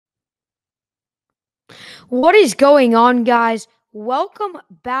What is going on, guys? Welcome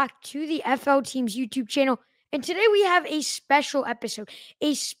back to the FL Teams YouTube channel. And today we have a special episode,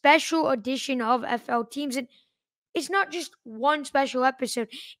 a special edition of FL Teams. And it's not just one special episode,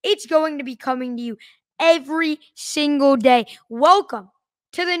 it's going to be coming to you every single day. Welcome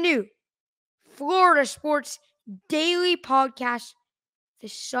to the new Florida Sports Daily Podcast, the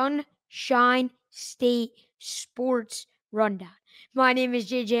Sunshine State Sports Rundown. My name is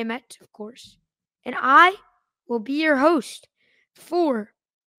JJ Metz, of course, and I will be your host for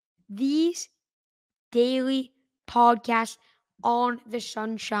these daily podcasts on the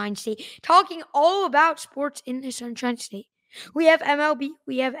Sunshine State, talking all about sports in the Sunshine State. We have MLB,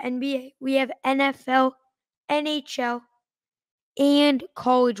 we have NBA, we have NFL, NHL, and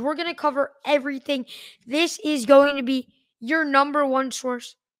college. We're going to cover everything. This is going to be your number one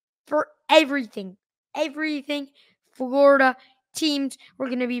source for everything Florida teams. We're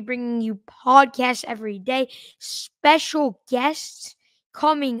going to be bringing you podcasts every day, special guests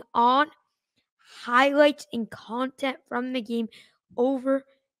coming on, highlights and content from the game over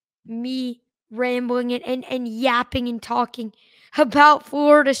me rambling and yapping and talking about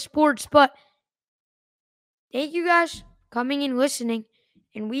Florida sports. But thank you guys coming and listening,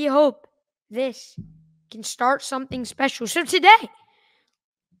 and we hope this can start something special. So today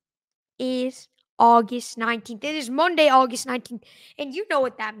is August 19th. It is Monday, August 19th, and you know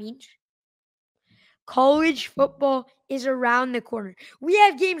what that means. College football is around the corner. We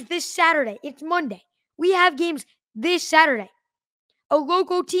have games this Saturday. It's Monday. We have games this Saturday. A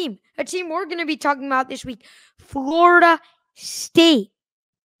local team, a team we're going to be talking about this week, Florida State,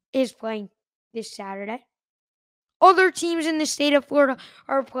 is playing this Saturday. Other teams in the state of Florida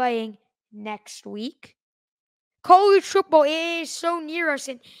are playing next week. College football is so near us,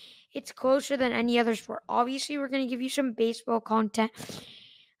 and it's closer than any other sport. Obviously, we're going to give you some baseball content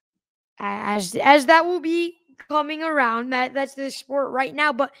as that will be coming around. That's the sport right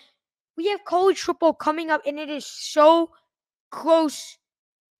now. But we have college football coming up, and it is so close.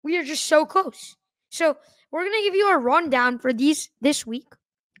 We are just so close. So we're going to give you a rundown for this week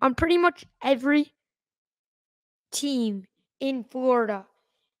on pretty much every team in Florida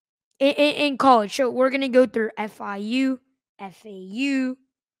in college. So we're going to go through FIU, FAU,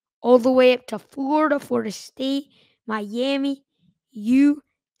 all the way up to Florida, Florida State, Miami,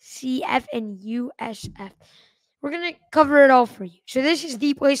 UCF, and USF. We're going to cover it all for you. So this is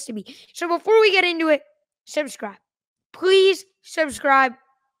the place to be. So before we get into it, subscribe. Please subscribe.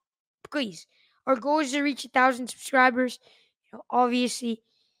 Please. Our goal is to reach 1,000 subscribers. Obviously,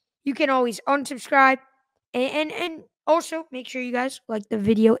 you can always unsubscribe. And also, make sure you guys like the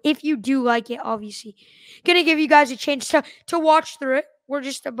video. If you do like it, obviously, going to give you guys a chance to watch through it. We're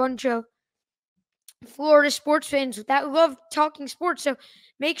just a bunch of Florida sports fans that love talking sports. So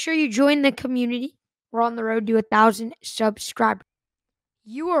make sure you join the community. We're on the road to 1,000 subscribers.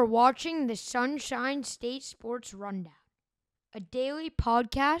 You are watching the Sunshine State Sports Rundown, a daily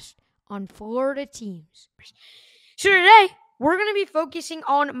podcast on Florida teams. So today, we're going to be focusing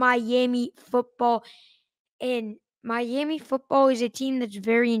on Miami football. And Miami football is a team that's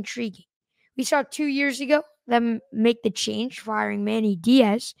very intriguing. We saw 2 years ago them make the change, firing Manny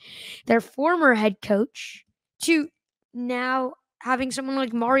Diaz, their former head coach, to now having someone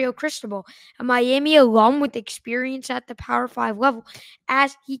like Mario Cristobal, a Miami alum with experience at the Power 5 level,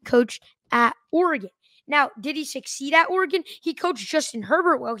 as he coached at Oregon. Now, did he succeed at Oregon? He coached Justin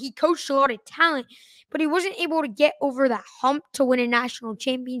Herbert well. He coached a lot of talent, but he wasn't able to get over that hump to win a national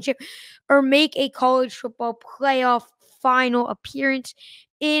championship or make a college football playoff final appearance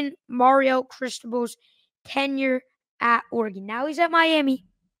in Mario Cristobal's tenure at Oregon. Now he's at Miami,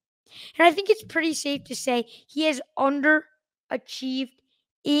 and I think it's pretty safe to say he has underachieved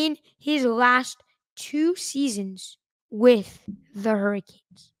in his last 2 seasons with the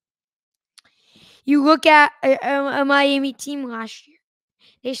Hurricanes. You look at a Miami team last year.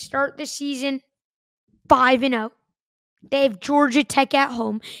 They start the season 5-0. They have Georgia Tech at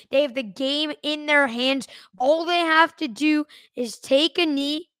home. They have the game in their hands. All they have to do is take a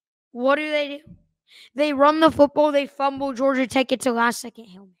knee. What do? They run the football. They fumble. Georgia Tech gets a last-second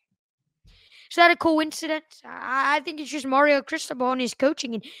Hail Mary. Is that a coincidence? I think it's just Mario Cristobal and his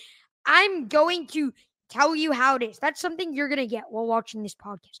coaching. And I'm going to tell you how it is. That's something you're going to get while watching this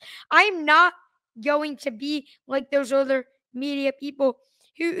podcast. I'm not going to be like those other media people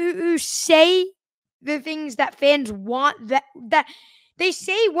who say the things that fans want, that they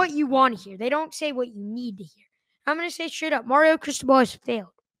say what you want to hear. They don't say what you need to hear. I'm going to say straight up, Mario Cristobal has failed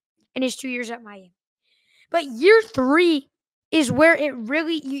in his 2 years at Miami. But year 3 is where it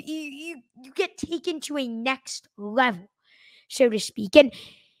really, you get taken to a next level, so to speak. And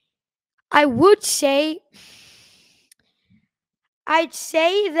I'd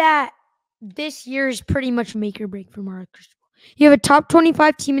say that this year is pretty much make or break for Mario Cristobal. You have a top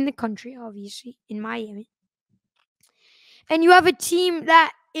 25 team in the country, obviously, in Miami. And you have a team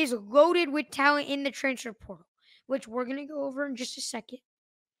that is loaded with talent in the transfer portal, which we're going to go over in just a second.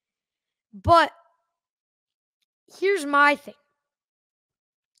 But here's my thing.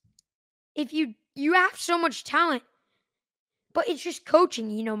 If you have so much talent, but it's just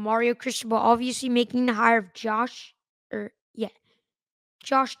coaching. Mario Cristobal obviously making the hire of Josh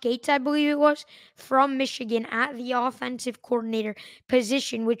Gates, I believe it was, from Michigan at the offensive coordinator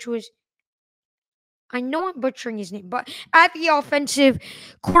position, which was, I know I'm butchering his name, but at the offensive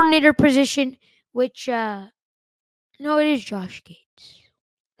coordinator position, which, no, it is Josh Gates.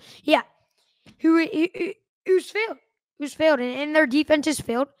 Yeah, who's failed. Who's failed, and their defense has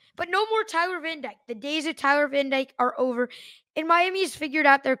failed. But no more Tyler Van Dyke. The days of Tyler Van Dyke are over. And Miami has figured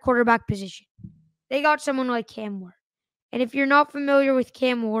out their quarterback position. They got someone like Cam Ward. And if you're not familiar with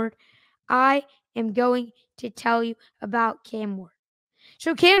Cam Ward, I am going to tell you about Cam Ward.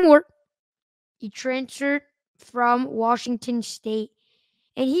 So Cam Ward, he transferred from Washington State,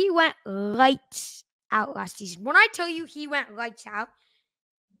 and he went lights out last season. When I tell you he went lights out,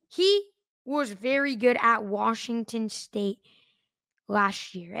 he was very good at Washington State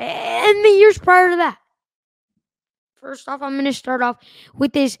last year and the years prior to that. First off, I'm going to start off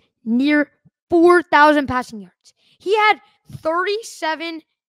with his near 4,000 passing yards. He had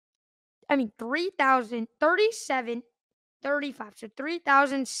 3,735. So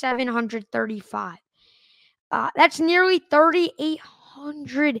 3,735. That's nearly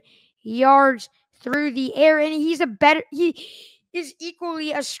 3,800 yards through the air. And he is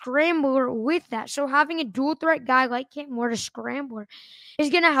equally a scrambler with that. So having a dual threat guy like Cam Ward, a scrambler, is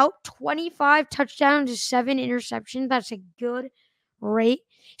going to help. 25 touchdowns to 7 interceptions. That's a good rate.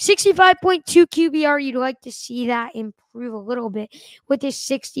 65.2 QBR. You'd like to see that improve a little bit with his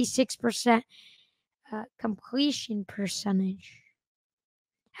 66% completion percentage.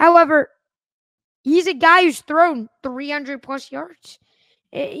 However, he's a guy who's thrown 300 plus yards.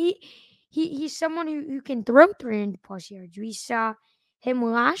 He's someone who can throw 300 plus yards. We saw him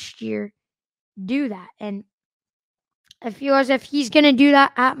last year do that. And I feel as if he's going to do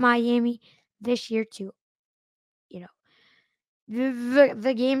that at Miami this year too.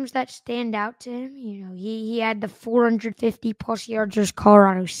 The games that stand out to him, he had the 450 plus yards versus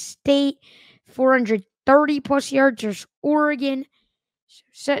Colorado State, 430 plus yards versus Oregon.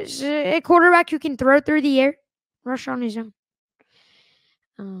 So a quarterback who can throw through the air, rush on his own.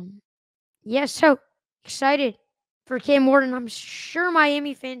 So excited for Cam Ward, and I'm sure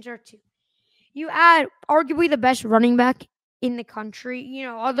Miami fans are too. You add arguably the best running back in the country,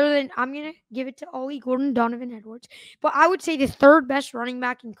 other than, I'm going to give it to Ollie Gordon, Donovan Edwards, but I would say the third best running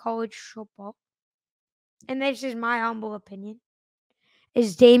back in college football, and this is my humble opinion,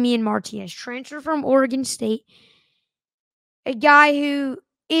 is Damian Martinez, transfer from Oregon State, a guy who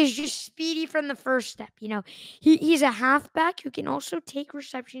is just speedy from the first step. He's a halfback who can also take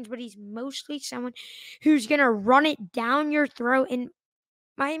receptions, but he's mostly someone who's going to run it down your throat, and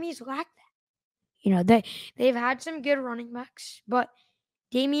Miami's lacked that. They've had some good running backs, but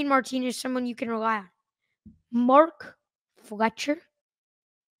Damian Martinez is someone you can rely on. Mark Fletcher,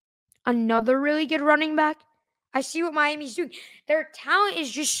 another really good running back. I see what Miami's doing. Their talent is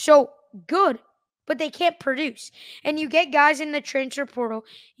just so good, but they can't produce. And you get guys in the transfer portal,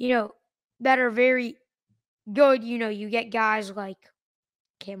 that are very good. You get guys like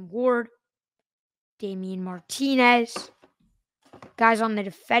Cam Ward, Damian Martinez, guys on the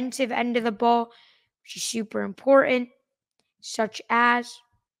defensive end of the ball, which is super important, such as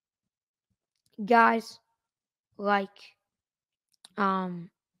guys like, AJ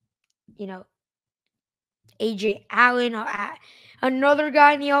Allen, another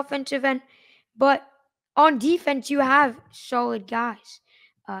guy in the offensive end. But on defense, you have solid guys.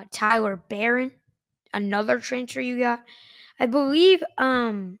 Tyler Barron, another transfer you got. I believe,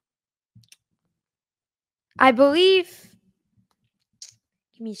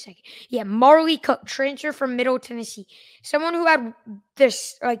 give me a second. Yeah, Marley Cook, transfer from Middle Tennessee. Someone who had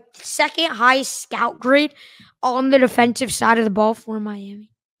this second highest scout grade on the defensive side of the ball for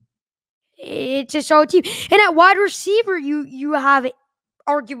Miami. It's a solid team. And at wide receiver, you have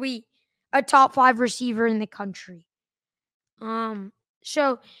arguably a top 5 receiver in the country.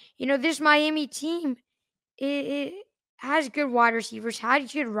 So, this Miami team, it has good wide receivers,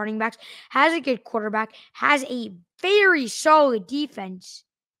 has good running backs, has a good quarterback, has a very solid defense.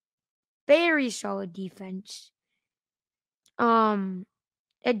 Very solid defense.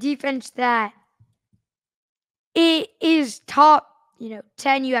 A defense that it is top,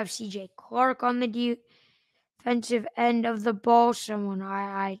 10, you have CJ Clark on the defensive end of the ball, someone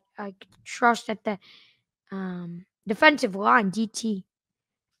I trust at the defensive line, DT.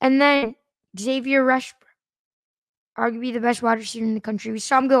 And then Xavier Rushborough, arguably the best wide receiver in the country. We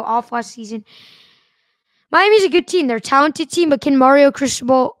saw him go off last season. Miami's a good team. They're a talented team, but can Mario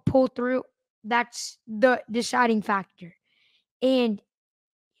Cristobal pull through? That's the deciding factor. And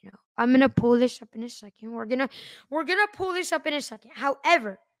I'm gonna pull this up in a second. We're gonna pull this up in a second.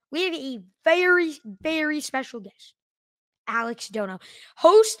 However, we have a very, very special guest, Alex Donno,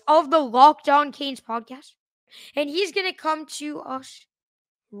 host of the Locked On Canes podcast, and he's gonna come to us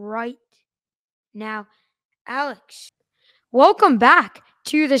right now. Alex, welcome back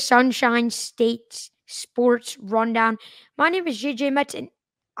to the Sunshine State Sports Rundown. My name is JJ Metz, and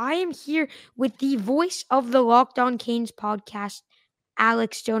I am here with the voice of the Locked On Canes podcast,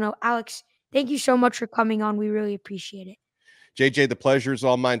 Alex Donno. Alex, thank you so much for coming on. We really appreciate it. JJ, the pleasure is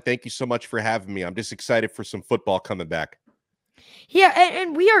all mine. Thank you so much for having me. I'm just excited for some football coming back. Yeah,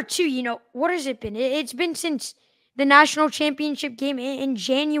 and we are too. What has it been? It's been since the national championship game in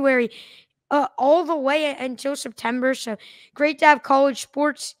January, all the way until September. So great to have college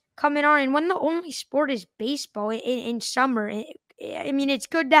sports coming on. And when the only sport is baseball in summer, I mean, it's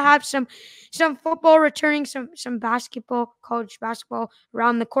good to have some football returning, some basketball, college basketball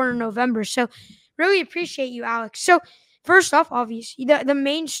around the corner in November. So really appreciate you, Alex. So first off, obviously, the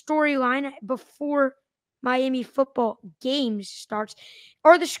main storyline before Miami football games starts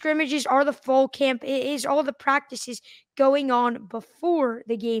are the scrimmages, are the fall camp, is all the practices going on before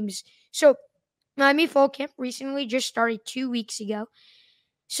the games. So Miami fall camp recently just started 2 weeks ago.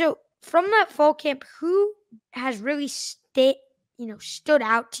 So from that fall camp, who has really stood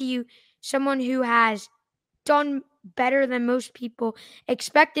out to you? Someone who has done better than most people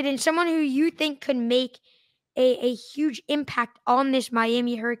expected, and someone who you think could make a huge impact on this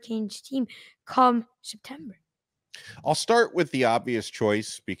Miami Hurricanes team come September? I'll start with the obvious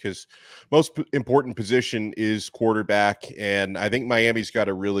choice because most important position is quarterback, and I think Miami's got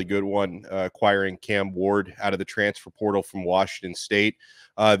a really good one, acquiring Cam Ward out of the transfer portal from Washington State.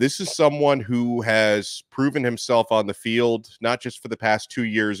 This is someone who has proven himself on the field, not just for the past 2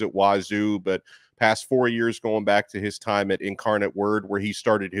 years at Wazoo, but past 4 years going back to his time at Incarnate Word, where he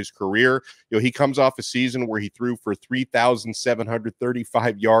started his career. He comes off a season where he threw for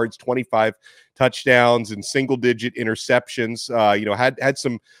 3,735 yards, 25 touchdowns, and single-digit interceptions. Had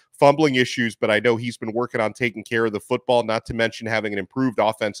some fumbling issues, but I know he's been working on taking care of the football, not to mention having an improved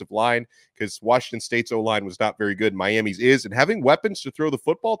offensive line, because Washington State's O-line was not very good. Miami's is, and having weapons to throw the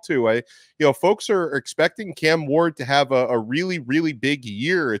football to. Folks are expecting Cam Ward to have a really, really big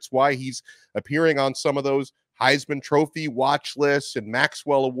year. It's why he's appearing on some of those Heisman Trophy watch lists and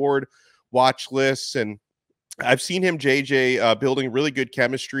Maxwell Award watch lists. And I've seen him, JJ, building really good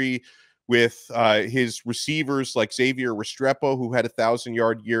chemistry with his receivers like Xavier Restrepo, who had a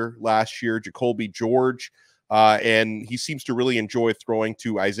 1,000-yard year last year, Jacoby George, and he seems to really enjoy throwing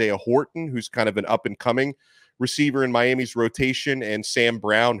to Isaiah Horton, who's kind of an up-and-coming receiver in Miami's rotation, and Sam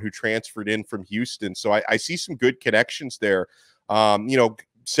Brown, who transferred in from Houston. So I see some good connections there.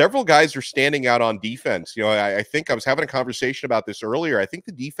 Several guys are standing out on defense. I think I was having a conversation about this earlier. I think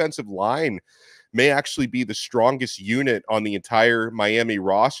the defensive line may actually be the strongest unit on the entire Miami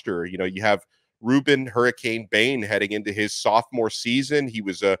roster. You have Ruben Hurricane Bain heading into his sophomore season. He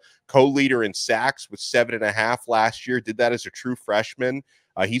was a co-leader in sacks with 7.5 last year, did that as a true freshman.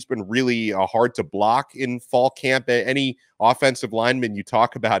 He's been really hard to block in fall camp. Any offensive lineman you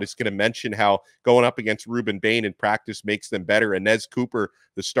talk about is going to mention how going up against Ruben Bain in practice makes them better. And Nez Cooper,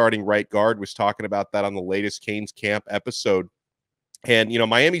 the starting right guard, was talking about that on the latest Canes camp episode. And,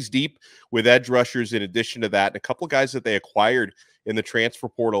 Miami's deep with edge rushers in addition to that. And a couple of guys that they acquired in the transfer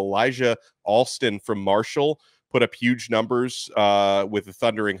portal, Elijah Alston from Marshall, put up huge numbers with the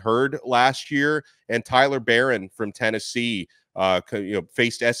Thundering Herd last year. And Tyler Barron from Tennessee,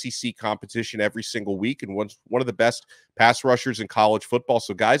 faced SEC competition every single week and was one of the best pass rushers in college football.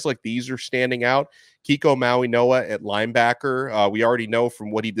 So guys like these are standing out. Kiko Maui-Noa at linebacker. We already know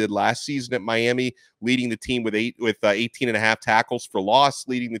from what he did last season at Miami, leading the team with 18.5 tackles for loss,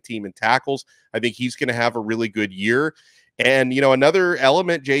 leading the team in tackles. I think he's going to have a really good year. And, another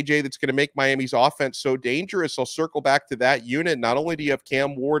element, JJ, that's going to make Miami's offense so dangerous, I'll circle back to that unit. Not only do you have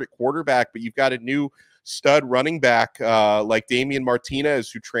Cam Ward at quarterback, but you've got a new stud running back like Damian Martinez,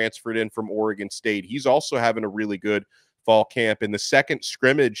 who transferred in from Oregon State. He's also having a really good fall camp. In the second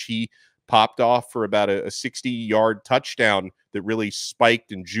scrimmage, he popped off for about a 60-yard touchdown that really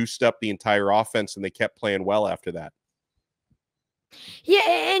spiked and juiced up the entire offense, and they kept playing well after that. Yeah,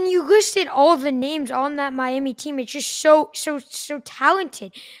 and you listed all the names on that Miami team. It's just so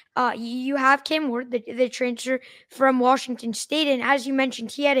talented. You have Cam Ward, the transfer from Washington State, and as you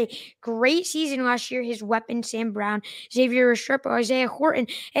mentioned, he had a great season last year. His weapon, Sam Brown, Xavier Restrepo, Isaiah Horton,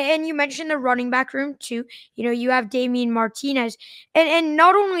 and you mentioned the running back room too. You know, you have Damian Martinez, and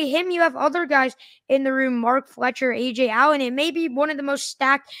not only him, you have other guys in the room: Mark Fletcher, AJ Allen. It may be one of the most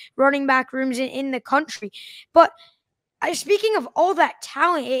stacked running back rooms in the country, but speaking of all that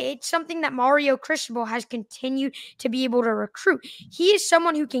talent, it's something that Mario Cristobal has continued to be able to recruit. He is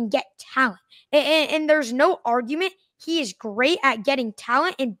someone who can get talent, and there's no argument. He is great at getting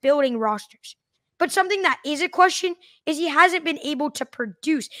talent and building rosters. But something that is a question is he hasn't been able to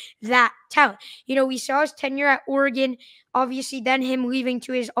produce that talent. You know, we saw his tenure at Oregon, obviously, then him leaving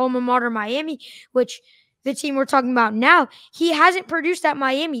to his alma mater, Miami, which the team we're talking about now, he hasn't produced at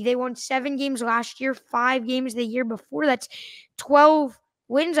Miami. They won 7 games last year, 5 games the year before. That's 12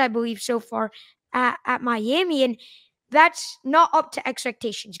 wins, I believe, so far at Miami. And that's not up to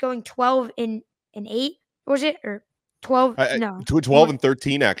expectations. Going 12-8, was it? Or 12, no, 12 more, and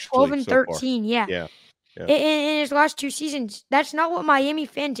 13 12 actually and so far. 13, yeah. Yeah. Yeah. In his last 2 seasons, that's not what Miami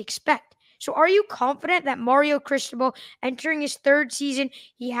fans expect. So are you confident that Mario Cristobal, entering his third season,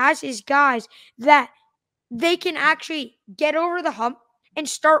 he has his guys that they can actually get over the hump and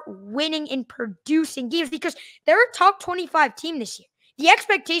start winning and producing games because they're a top 25 team this year. The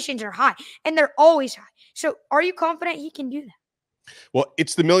expectations are high and they're always high. So, are you confident he can do that? Well,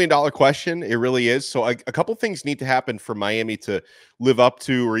 it's the $1 million question. It really is. So, a couple things need to happen for Miami to live up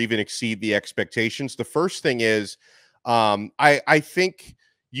to or even exceed the expectations. The first thing is, I think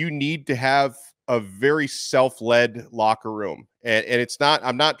you need to have a very self-led locker room, and it's not.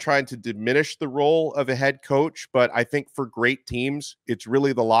 I'm not trying to diminish the role of a head coach, but I think for great teams, it's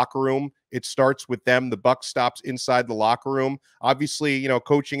really the locker room. It starts with them. The buck stops inside the locker room. Obviously,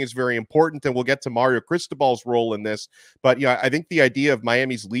 coaching is very important, and we'll get to Mario Cristobal's role in this. But I think the idea of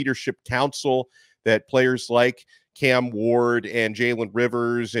Miami's leadership council that players like Cam Ward and Jalen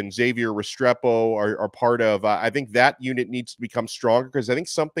Rivers and Xavier Restrepo are part of, I think that unit needs to become stronger because I think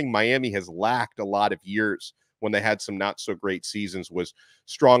something Miami has lacked a lot of years when they had some not so great seasons was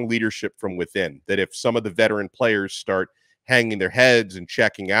strong leadership from within. That if some of the veteran players start hanging their heads and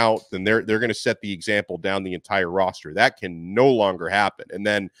checking out, then they're going to set the example down the entire roster. That can no longer happen. And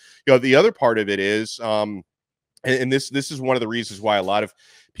then, the other part of it is, and this is one of the reasons why a lot of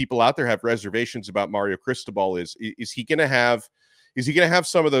people out there have reservations about Mario Cristobal is he going to have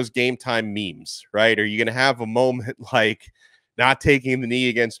some of those game time memes, right? Are you going to have a moment like not taking the knee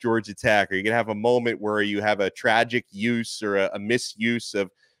against Georgia Tech? Are you going to have a moment where you have a tragic use or a misuse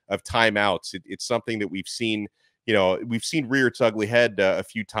of timeouts? It's something that we've seen. We've seen rear its ugly head a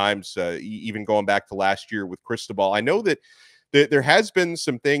few times, even going back to last year with Cristobal. I know that there has been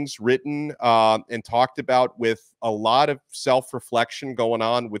some things written and talked about with a lot of self-reflection going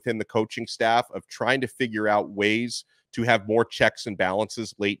on within the coaching staff of trying to figure out ways to have more checks and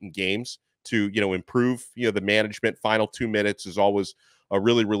balances late in games to, improve, the management. Final 2 minutes is always a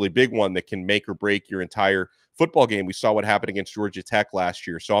really, really big one that can make or break your entire football game. We saw what happened against Georgia Tech last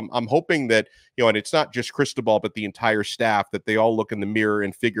year. So I'm hoping that, and it's not just Cristobal, but the entire staff, that they all look in the mirror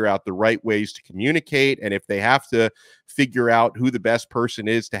and figure out the right ways to communicate. And if they have to figure out who the best person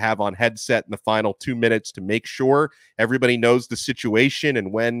is to have on headset in the final 2 minutes to make sure everybody knows the situation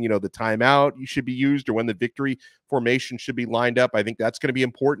and when, the timeout you should be used or when the victory formation should be lined up, I think that's going to be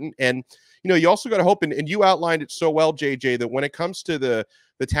important. And, you also got to hope, and you outlined it so well, JJ, that when it comes to the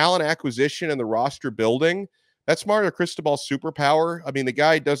talent acquisition and the roster building, that's Mario Cristobal's superpower. I mean, the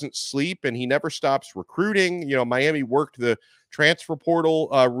guy doesn't sleep and he never stops recruiting. Miami worked the transfer portal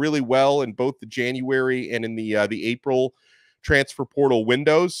really well in both the January and in the April transfer portal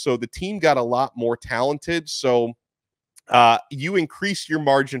windows. So the team got a lot more talented. So you increase your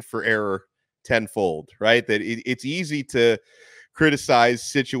margin for error tenfold, right? That it's easy to criticize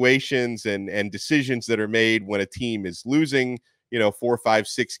situations and decisions that are made when a team is losing, 4, 5,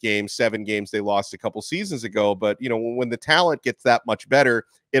 6 games, 7 games they lost a couple seasons ago. But, when the talent gets that much better,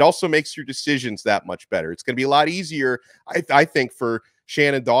 it also makes your decisions that much better. It's going to be a lot easier, I think, for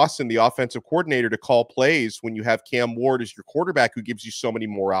Shannon Dawson, the offensive coordinator, to call plays when you have Cam Ward as your quarterback who gives you so many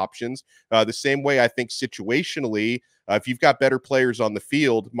more options. The same way I think situationally, if you've got better players on the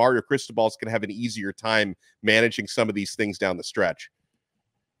field, Mario Cristobal is going to have an easier time managing some of these things down the stretch.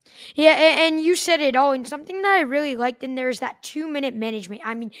 Yeah, and you said it all. And something that I really liked in there is that 2 minute management.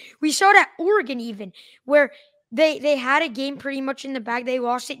 I mean, we saw it at Oregon even, where They had a game pretty much in the bag. They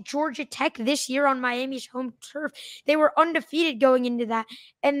lost it. Georgia Tech this year on Miami's home turf. They were undefeated going into that.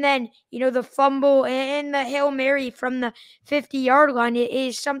 And then, the fumble and the Hail Mary from the 50-yard line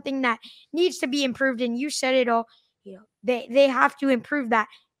is something that needs to be improved. And you said it all. They have to improve that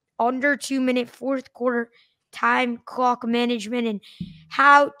under 2-minute fourth quarter time clock management and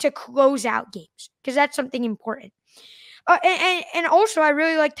how to close out games, because that's something important. And also, I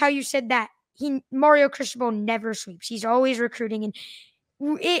really liked how you said that Mario Cristobal never sleeps. He's always recruiting, and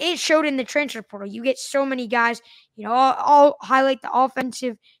it showed in the transfer portal. You get so many guys. I'll highlight the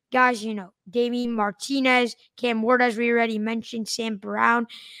offensive guys. Damian Martinez, Cam Ward, as we already mentioned, Sam Brown.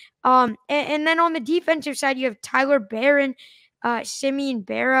 And then on the defensive side, you have Tyler Barron, Simeon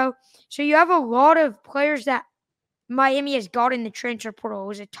Barrow. So you have a lot of players that Miami has got in the transfer portal. It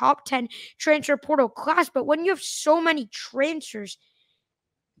was a top 10 transfer portal class, but when you have so many transfers,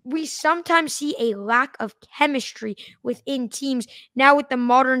 we sometimes see a lack of chemistry within teams. Now, with the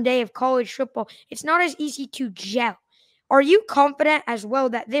modern day of college football, it's not as easy to gel. Are you confident as well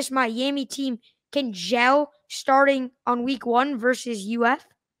that this Miami team can gel starting on week 1 versus UF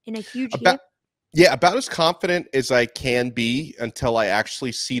in a huge game? About as confident as I can be until I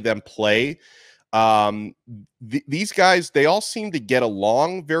actually see them play. These guys, they all seem to get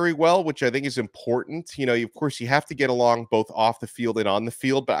along very well, which I think is important. Of course, you have to get along both off the field and on the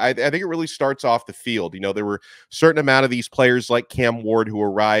field, but I think it really starts off the field. There were a certain amount of these players like Cam Ward who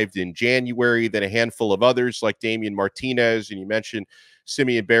arrived in January, then a handful of others like Damian Martinez, and you mentioned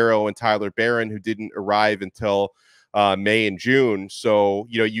Simeon Barrow and Tyler Barron, who didn't arrive until May and June. So,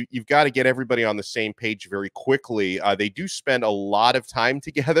 you've got to get everybody on the same page very quickly. They do spend a lot of time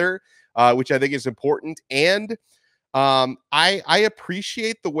together, which I think is important. And I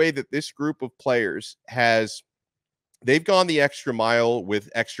appreciate the way that this group of players they've gone the extra mile with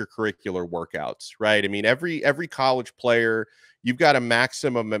extracurricular workouts, right? I mean, every college player, you've got a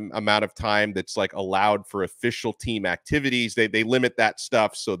maximum amount of time that's like allowed for official team activities. They limit that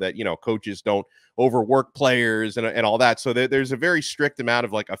stuff so that, coaches don't overwork players and all that. So there's a very strict amount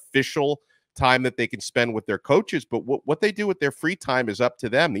of like official time that they can spend with their coaches, but what they do with their free time is up to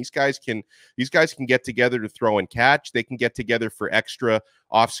them. These guys can get together to throw and catch. They can get together for extra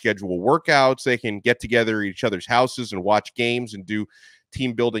off-schedule workouts. They can get together at each other's houses and watch games and do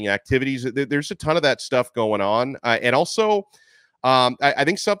team building activities. There's a ton of that stuff going on. And also, I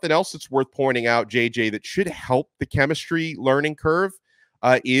think something else that's worth pointing out, JJ, that should help the chemistry learning curve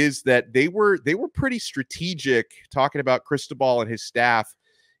is that they were pretty strategic, talking about Cristobal and his staff,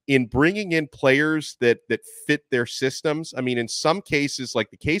 in bringing in players that fit their systems. I mean, in some cases, like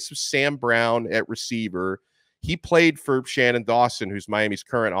the case of Sam Brown at receiver, he played for Shannon Dawson, who's Miami's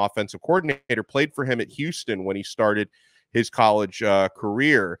current offensive coordinator, played for him at Houston when he started his college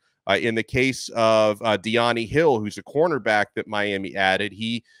career. In the case of Deani Hill, who's a cornerback that Miami added,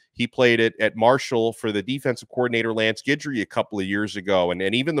 he played at Marshall for the defensive coordinator Lance Guidry a couple of years ago. And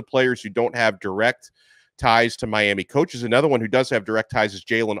even the players who don't have direct ties to Miami coaches. Another one who does have direct ties is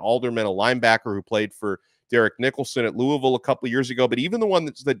Jalen Alderman, a linebacker who played for Derek Nicholson at Louisville a couple of years ago. But even the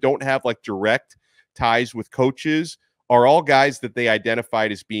ones that don't have like direct ties with coaches are all guys that they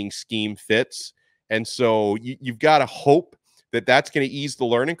identified as being scheme fits. And so you've got to hope that that's going to ease the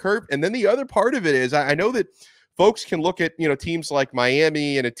learning curve. And then the other part of it is I know that folks can look at, teams like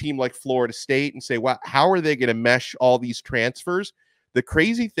Miami and a team like Florida State and say, wow, how are they going to mesh all these transfers? The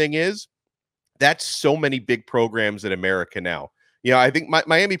crazy thing is, that's so many big programs in America now. I think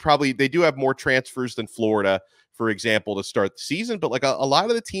Miami they do have more transfers than Florida, for example, to start the season. But like a lot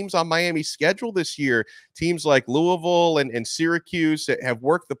of the teams on Miami's schedule this year, teams like Louisville and Syracuse have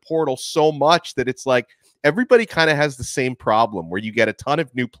worked the portal so much that it's like everybody kind of has the same problem where you get a ton of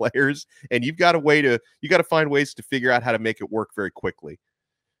new players and you got to find ways to figure out how to make it work very quickly.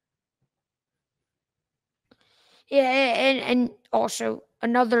 Yeah, and also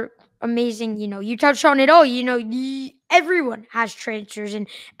another amazing, you touched on it all. Everyone has transfers and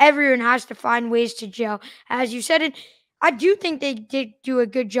everyone has to find ways to gel, as you said. And I do think they did do a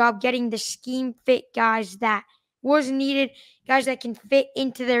good job getting the scheme fit guys that was needed, guys that can fit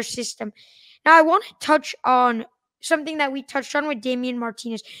into their system. Now, I want to touch on something that we touched on with Damian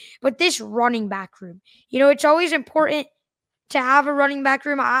Martinez, but this running back room. It's always important to have a running back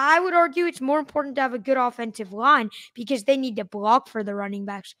room. I would argue it's more important to have a good offensive line because they need to block for the running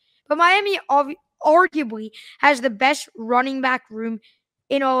backs. But Miami arguably has the best running back room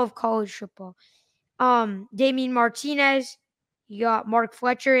in all of college football. Damian Martinez, you got Mark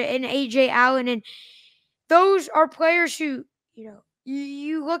Fletcher and AJ Allen, and those are players who,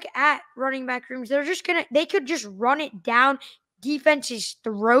 you look at running back rooms, they could just run it down defenses'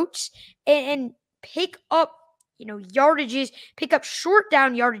 throats and pick up yardages, pick up short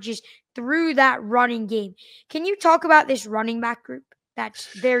down yardages through that running game. Can you talk about this running back group? That's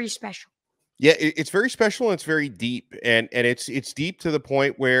very special. Yeah, it's very special and it's very deep, and it's deep to the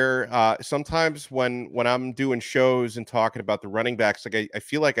point where sometimes when I'm doing shows and talking about the running backs, like I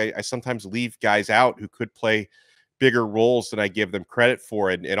feel like I sometimes leave guys out who could play bigger roles than I give them credit for,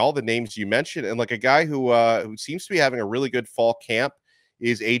 and all the names you mentioned, and like a guy who seems to be having a really good fall camp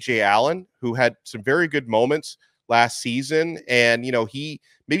is AJ Allen, who had some very good moments last season, and he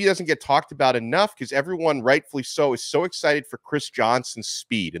maybe doesn't get talked about enough because everyone, rightfully so, is so excited for Chris Johnson's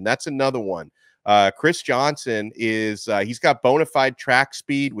speed. And that's another one. Chris Johnson he's got bona fide track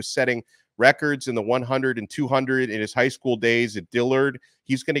speed, was setting records in the 100 and 200 in his high school days at Dillard.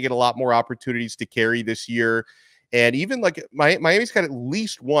 He's going to get a lot more opportunities to carry this year. And even like Miami's got at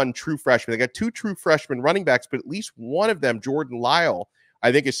least one true freshman. They got two true freshman running backs, but at least one of them, Jordan Lyle,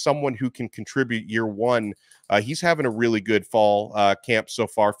 I think is someone who can contribute year one. He's having a really good fall camp so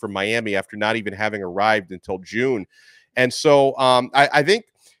far for Miami after not even having arrived until June. And so I think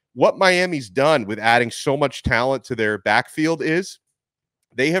what Miami's done with adding so much talent to their backfield is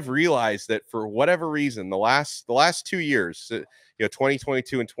they have realized that for whatever reason, the last 2 years,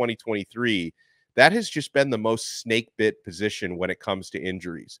 2022 and 2023, that has just been the most snake bit position when it comes to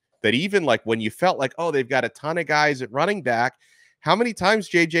injuries. That even like when you felt like, oh, they've got a ton of guys at running back, how many times,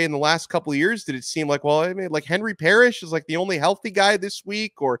 JJ, in the last couple of years did it seem like, well, I mean, like Henry Parrish is like the only healthy guy this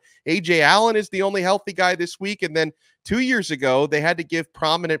week, or AJ Allen is the only healthy guy this week, and then 2 years ago they had to give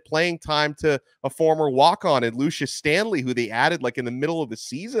prominent playing time to a former walk-on and Lucius Stanley, who they added like in the middle of the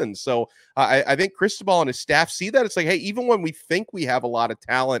season. So I think Cristobal and his staff see that. It's like, hey, even when we think we have a lot of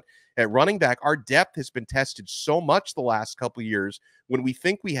talent at running back, our depth has been tested so much the last couple of years. When we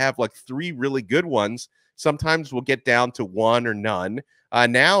think we have like three really good ones, sometimes we'll get down to one or none.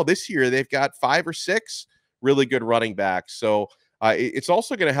 Now this year they've got 5 or 6 really good running backs. So it's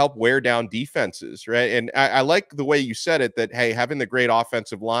also going to help wear down defenses, right? And I like the way you said it, that, hey, having the great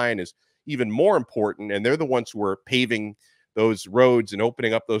offensive line is even more important, and they're the ones who are paving those roads and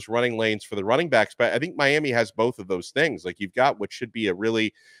opening up those running lanes for the running backs. But I think Miami has both of those things. Like, you've got what should be a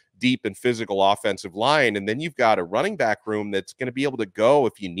really deep and physical offensive line, and then you've got a running back room that's going to be able to go,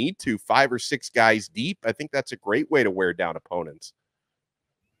 if you need to, 5 or 6 guys deep. I think that's a great way to wear down opponents.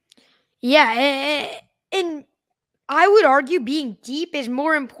 Yeah, and I would argue being deep is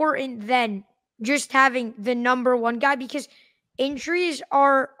more important than just having the number one guy, because injuries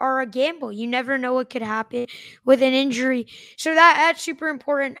are a gamble. You never know what could happen with an injury. So that's super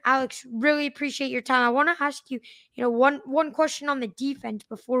important. Alex, really appreciate your time. I want to ask you, one question on the defense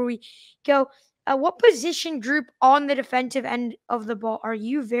before we go. What position group on the defensive end of the ball are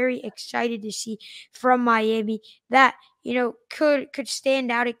you very excited to see from Miami that could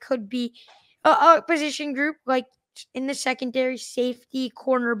stand out? It could be a position group like in the secondary, safety,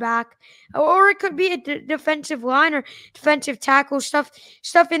 cornerback, or it could be a defensive line or defensive tackle, stuff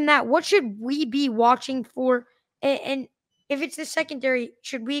in that. What should we be watching for? And if it's the secondary,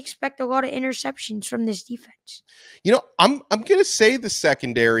 should we expect a lot of interceptions from this defense? I'm going to say the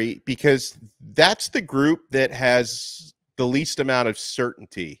secondary, because that's the group that has the least amount of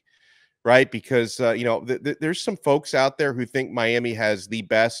certainty, right? Because there's some folks out there who think Miami has the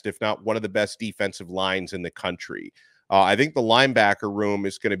best, if not one of the best, defensive lines in the country. I think the linebacker room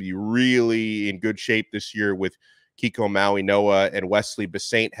is going to be really in good shape this year with Kiko Maui Noah and Wesley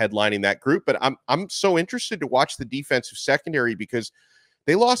Basaint headlining that group. But I'm so interested to watch the defensive secondary, because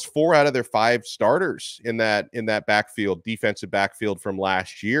they lost 4 out of their 5 starters in that backfield, defensive backfield from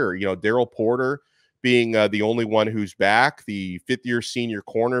last year. Daryl Porter being the only one who's back, the 5th-year senior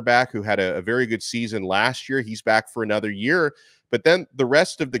cornerback who had a very good season last year. He's back for another year. But then the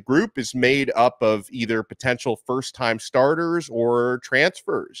rest of the group is made up of either potential first-time starters or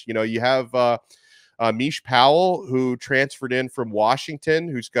transfers. You have Mish Powell, who transferred in from Washington,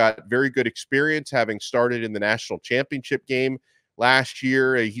 who's got very good experience, having started in the national championship game last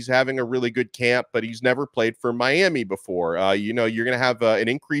year. He's having a really good camp, but he's never played for Miami before. You're going to have an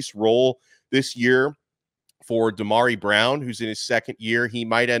increased role this year for Damari Brown, who's in his 2nd year. He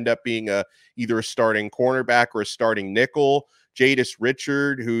might end up being either a starting cornerback or a starting nickel. Jadis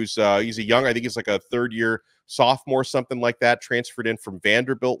Richard, he's a young, I think he's like a 3rd-year sophomore, something like that, transferred in from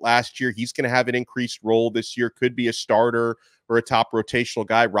Vanderbilt last year. He's going to have an increased role this year, could be a starter or a top rotational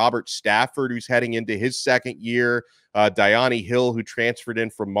guy. Robert Stafford, who's heading into his 2nd year. Diani Hill, who transferred in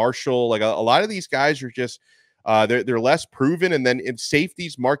from Marshall. Like a lot of these guys are just they're less proven. And then in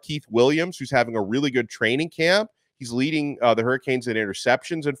safeties, Markeith Williams, who's having a really good training camp. He's leading the Hurricanes in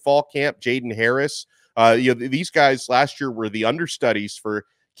interceptions in fall camp. Jaden Harris. These guys last year were the understudies for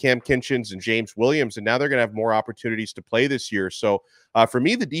Cam Kinchins and James Williams, and now they're going to have more opportunities to play this year. So for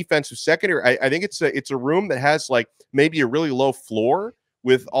me, the defensive secondary, I think it's a room that has like maybe a really low floor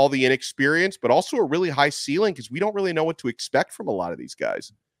with all the inexperience, but also a really high ceiling because we don't really know what to expect from a lot of these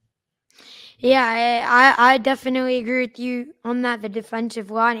guys. Yeah, I definitely agree with you on that. The defensive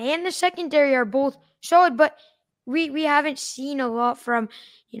line and the secondary are both solid, but we haven't seen a lot from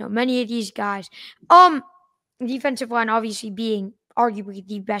many of these guys. Defensive line obviously being arguably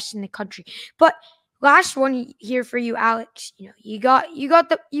the best in the country. But last one here for you, Alex. You got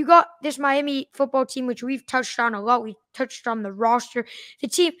this Miami football team, which we've touched on a lot. We've touched on the roster, the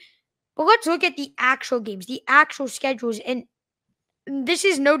team. But let's look at the actual games, the actual schedules, and this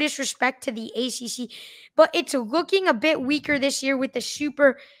is no disrespect to the ACC, but it's looking a bit weaker this year with the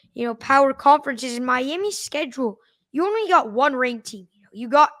super, power conferences. In Miami's schedule, you only got one ranked team. You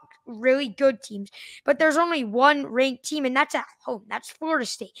got really good teams, but there's only one ranked team, and that's at home. That's Florida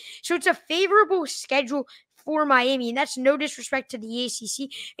State. So it's a favorable schedule for Miami, and that's no disrespect to the ACC.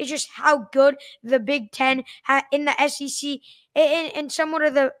 It's just how good the Big Ten in the SEC and somewhat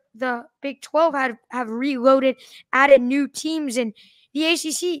of the Big 12 have reloaded, added new teams, and the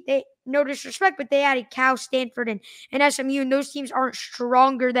ACC, they no disrespect, but they added Cal, Stanford, and SMU, and those teams aren't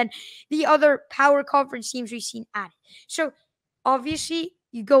stronger than the other power conference teams we've seen added. So obviously,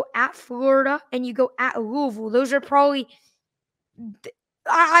 you go at Florida and you go at Louisville. Those are probably,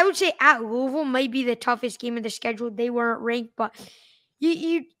 I would say, at Louisville might be the toughest game of the schedule. They weren't ranked, but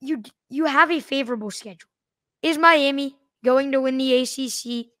you have a favorable schedule. Is Miami going to win the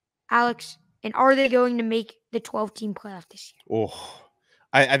ACC, Alex? And are they going to make the 12-team playoff this year? Oh,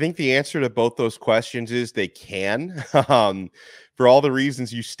 I think the answer to both those questions is they can, for all the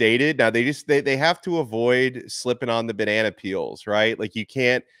reasons you stated. Now they have to avoid slipping on the banana peels, right? Like you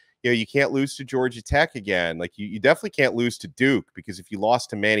can't lose to Georgia Tech again. Like you definitely can't lose to Duke, because if you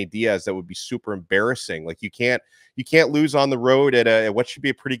lost to Manny Diaz, that would be super embarrassing. Like you can't lose on the road at what should be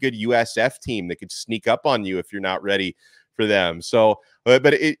a pretty good USF team that could sneak up on you if you're not ready for them. So,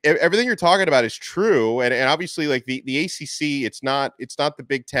 but everything you're talking about is true, and obviously, like the ACC, it's not the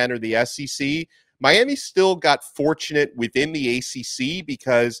Big Ten or the SEC. Miami still got fortunate within the ACC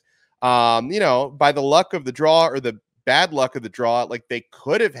because, by the luck of the draw or the bad luck of the draw, like they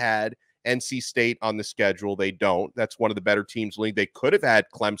could have had NC State on the schedule. They don't. That's one of the better teams in the league. They could have had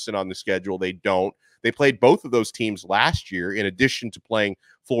Clemson on the schedule. They don't. They played both of those teams last year, in addition to playing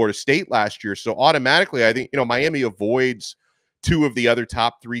Florida State last year. So automatically, I think, Miami avoids two of the other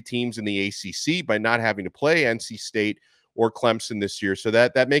top three teams in the ACC by not having to play NC State or Clemson this year. So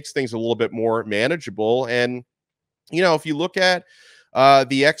that makes things a little bit more manageable. And, if you look at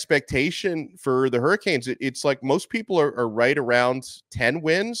the expectation for the Hurricanes, it's like most people are right around 10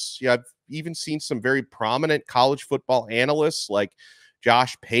 wins. Yeah, I've even seen some very prominent college football analysts like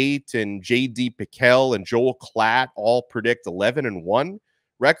Josh Pate and J.D. Pickell and Joel Klatt all predict 11-1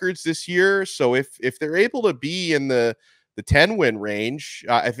 records this year. So if they're able to be in the 10-win range,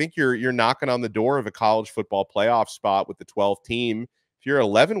 I think you're knocking on the door of a college football playoff spot with the 12th team. If you're an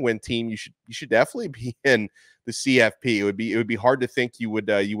 11-win team, you should definitely be in the CFP. It would be hard to think you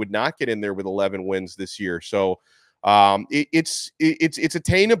would not get in there with 11 wins this year. So it's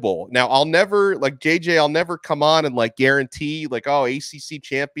attainable. Now I'll never, like JJ, I'll never come on and like guarantee like, oh, ACC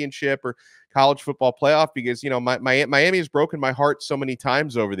championship or college football playoff, because Miami has broken my heart so many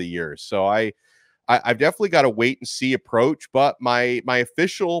times over the years. So I've definitely got a wait and see approach, but my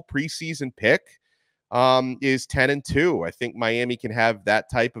official preseason pick is 10-2. I think Miami can have that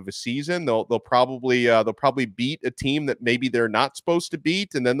type of a season. They'll probably beat a team that maybe they're not supposed to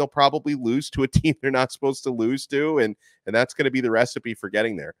beat, and then they'll probably lose to a team they're not supposed to lose to, and that's going to be the recipe for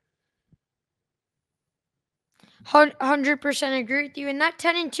getting there. 100% agree with you. And that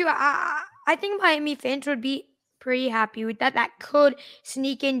 10-2, I think Miami fans would be pretty happy with that. That could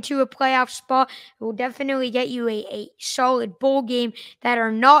sneak into a playoff spot. It will definitely get you a solid bowl game that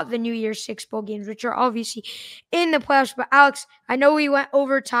are not the New Year's Six bowl games, which are obviously in the playoffs. But Alex, I know we went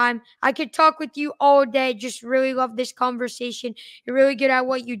over time. I could talk with you all day. Just really love this conversation. You're really good at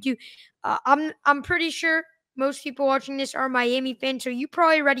what you do. I'm pretty sure most people watching this are Miami fans, so you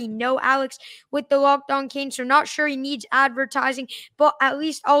probably already know Alex with the Locked On Canes. So not sure he needs advertising, but at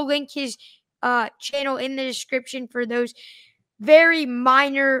least I'll link his channel in the description for those very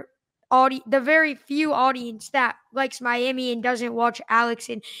minor the very few audience that likes Miami and doesn't watch Alex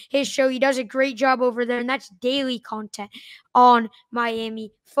and his show. He does a great job over there, and that's daily content on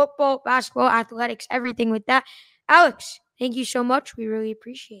Miami football, basketball, athletics, everything with that. Alex, thank you so much. We really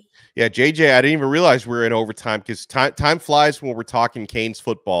appreciate it. Yeah, JJ, I didn't even realize we were in overtime, because time flies when we're talking Canes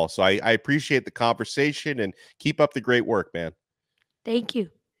football. So I appreciate the conversation, and keep up the great work, man. Thank you.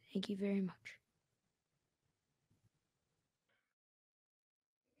 Thank you very much.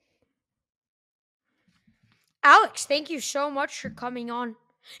 Alex, thank you so much for coming on.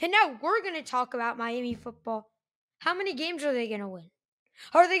 And now we're going to talk about Miami football. How many games are they going to win?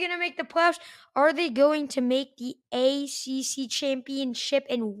 Are they going to make the playoffs? Are they going to make the ACC championship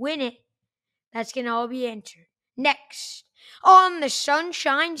and win it? That's going to all be answered next on the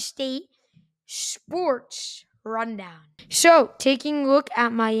Sunshine State Sports Rundown. So, taking a look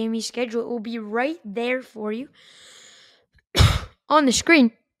at Miami's schedule, it will be right there for you on the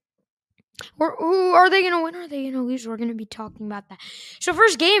screen. Who are they going to win? Are they going to lose? We're going to be talking about that. So,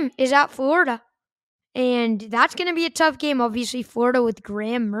 first game is at Florida. And that's going to be a tough game. Obviously, Florida with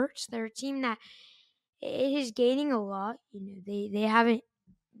Graham Mertz. They're a team that is gaining a lot. They haven't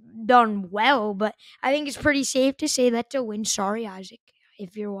done well, but I think it's pretty safe to say that to win. Sorry, Isaac,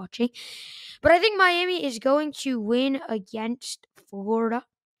 if you're watching. But I think Miami is going to win against Florida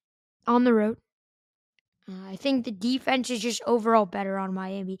on the road. I think the defense is just overall better on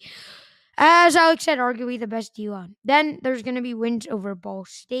Miami. As Alex said, arguably the best D-line. Then there's going to be wins over Ball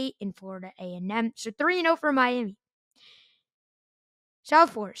State and Florida A&M. So 3-0 for Miami.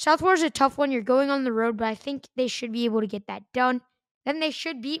 South Florida. South Florida is a tough one. You're going on the road, but I think they should be able to get that done. Then they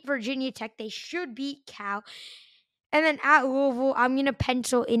should beat Virginia Tech. They should beat Cal. And then at Louisville, I'm going to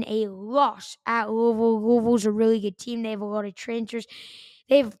pencil in a loss at Louisville. Louisville's a really good team. They have a lot of transfers.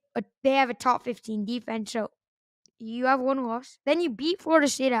 They have a top 15 defense. So you have one loss. Then you beat Florida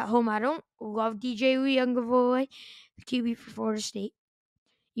State at home. I don't love DJ Uyunglele, the QB for Florida State.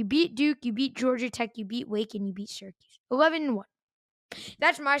 You beat Duke, you beat Georgia Tech, you beat Wake, and you beat Syracuse. 11-1.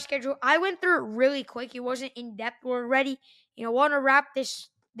 That's my schedule. I went through it really quick. It wasn't in depth. We're ready. Want to wrap this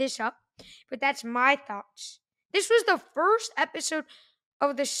up. But that's my thoughts. This was the first episode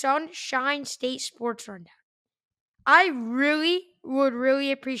of the Sunshine State Sports Rundown. I would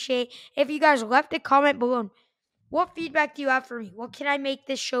really appreciate if you guys left a comment below. What feedback do you have for me? What can I make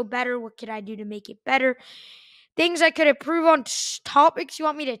this show better? What can I do to make it better? Things I could improve on, topics you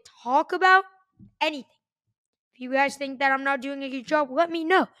want me to talk about? Anything. If you guys think that I'm not doing a good job, let me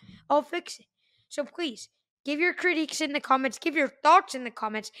know. I'll fix it. So please, give your critiques in the comments. Give your thoughts in the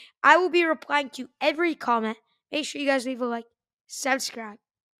comments. I will be replying to every comment. Make sure you guys leave a like, subscribe.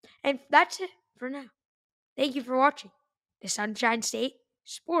 And that's it for now. Thank you for watching the Sunshine State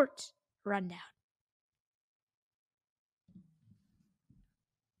Sports Rundown.